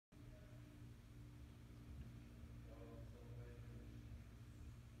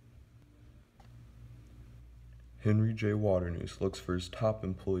Henry J. Waternoose looks for his top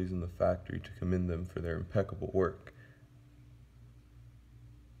employees in the factory to commend them for their impeccable work.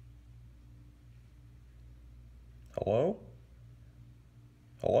 Hello?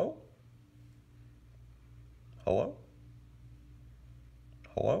 Hello? Hello?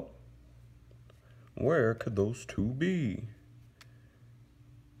 Hello? Where could those two be?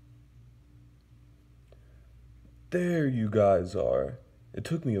 There you guys are. It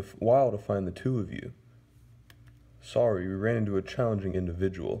took me a while to find the two of you. Sorry, we ran into a challenging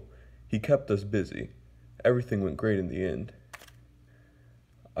individual. He kept us busy. Everything went great in the end.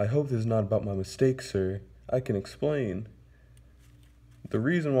 I hope this is not about my mistake, sir. I can explain. The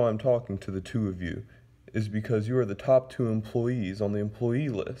reason why I'm talking to the two of you is because you are the top 2 employees on the employee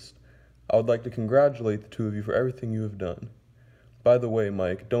list. I would like to congratulate the two of you for everything you have done. By the way,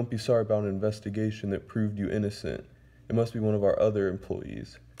 Mike, don't be sorry about an investigation that proved you innocent. It must be one of our other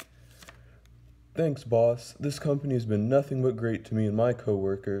employees. Thanks, boss. This company has been nothing but great to me and my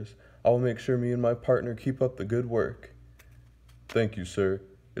coworkers. I will make sure me and my partner keep up the good work. Thank you, sir.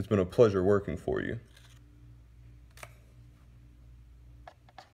 It's been a pleasure working for you.